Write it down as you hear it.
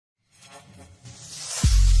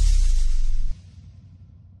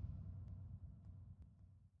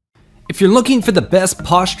If you're looking for the best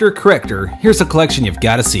posture corrector, here's a collection you've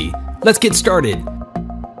got to see. Let's get started.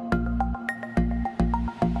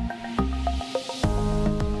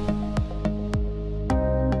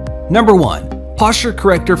 Number 1. Posture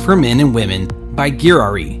Corrector for Men and Women by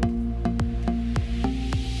Gearari.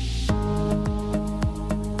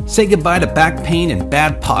 Say goodbye to back pain and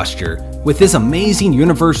bad posture with this amazing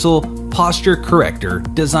universal posture corrector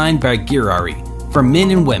designed by Gearari for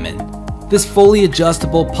men and women. This fully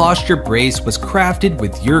adjustable posture brace was crafted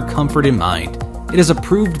with your comfort in mind. It is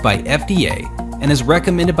approved by FDA and is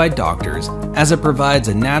recommended by doctors as it provides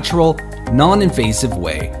a natural, non-invasive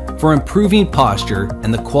way for improving posture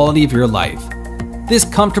and the quality of your life. This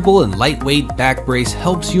comfortable and lightweight back brace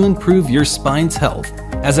helps you improve your spine's health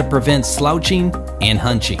as it prevents slouching and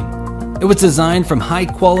hunching. It was designed from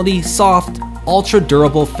high-quality, soft,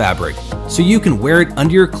 ultra-durable fabric so you can wear it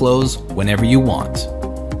under your clothes whenever you want.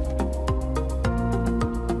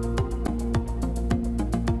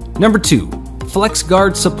 Number 2.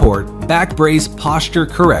 FlexGuard Support Back Brace Posture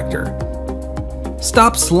Corrector.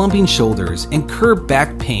 Stop slumping shoulders and curb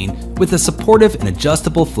back pain with a supportive and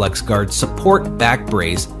adjustable FlexGuard Support Back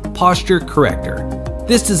Brace Posture Corrector.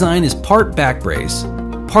 This design is part back brace,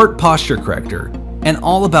 part posture corrector, and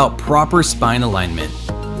all about proper spine alignment.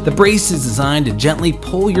 The brace is designed to gently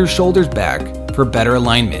pull your shoulders back for better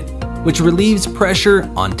alignment, which relieves pressure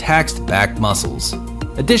on taxed back muscles.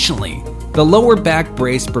 Additionally, the lower back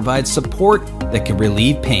brace provides support that can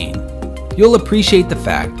relieve pain. You'll appreciate the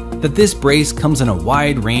fact that this brace comes in a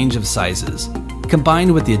wide range of sizes.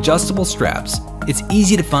 Combined with the adjustable straps, it's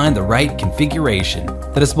easy to find the right configuration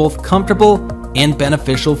that is both comfortable and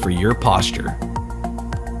beneficial for your posture.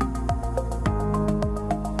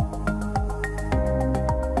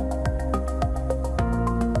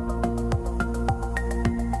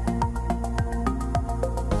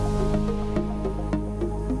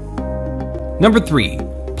 Number 3.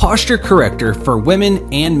 Posture Corrector for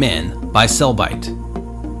Women and Men by Cellbite.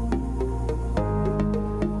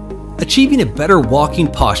 Achieving a better walking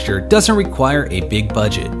posture doesn't require a big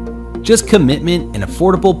budget, just commitment and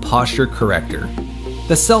affordable posture corrector.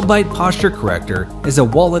 The Cellbite Posture Corrector is a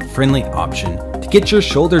wallet-friendly option to get your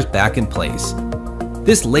shoulders back in place.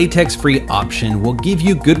 This latex-free option will give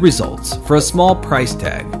you good results for a small price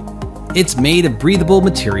tag. It's made of breathable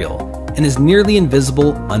material and is nearly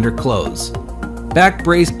invisible under clothes. Back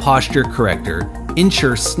Brace Posture Corrector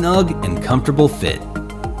ensures snug and comfortable fit.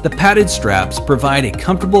 The padded straps provide a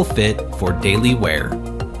comfortable fit for daily wear.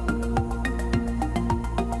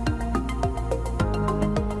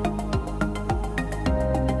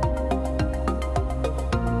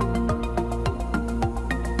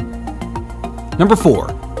 Number 4.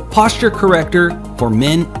 Posture Corrector for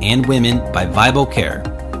Men and Women by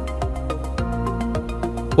ViboCare.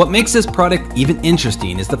 What makes this product even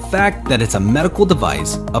interesting is the fact that it's a medical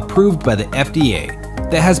device approved by the FDA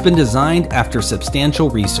that has been designed after substantial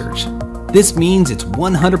research. This means it's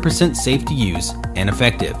 100% safe to use and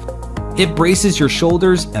effective. It braces your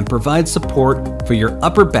shoulders and provides support for your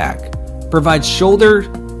upper back, provides shoulder,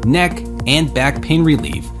 neck, and back pain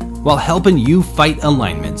relief while helping you fight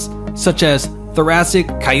alignments such as thoracic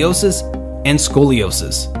kyphosis and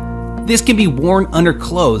scoliosis. This can be worn under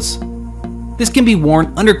clothes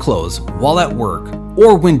while at work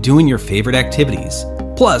or when doing your favorite activities.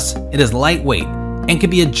 Plus, it is lightweight and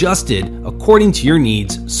can be adjusted according to your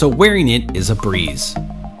needs, so wearing it is a breeze.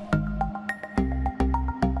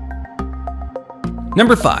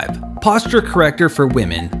 Number 5. Posture Corrector for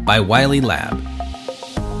Women by Wiley Lab.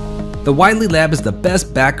 The Wiley Lab is the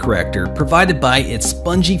best back corrector provided by its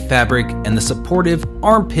spongy fabric and the supportive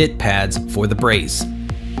armpit pads for the brace.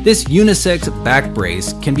 This unisex back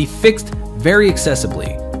brace can be fixed very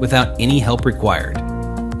accessibly without any help required.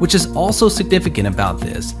 Which is also significant about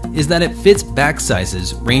this is that it fits back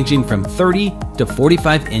sizes ranging from 30 to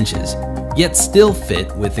 45 inches, yet still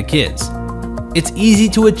fit with the kids. It's easy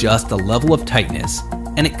to adjust the level of tightness,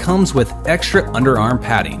 and it comes with extra underarm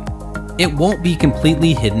padding. It won't be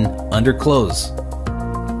completely hidden under clothes.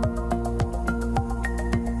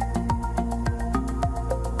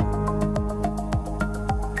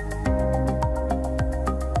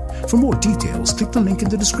 For more details, click the link in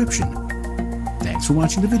the description. Thanks for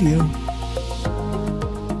watching the video.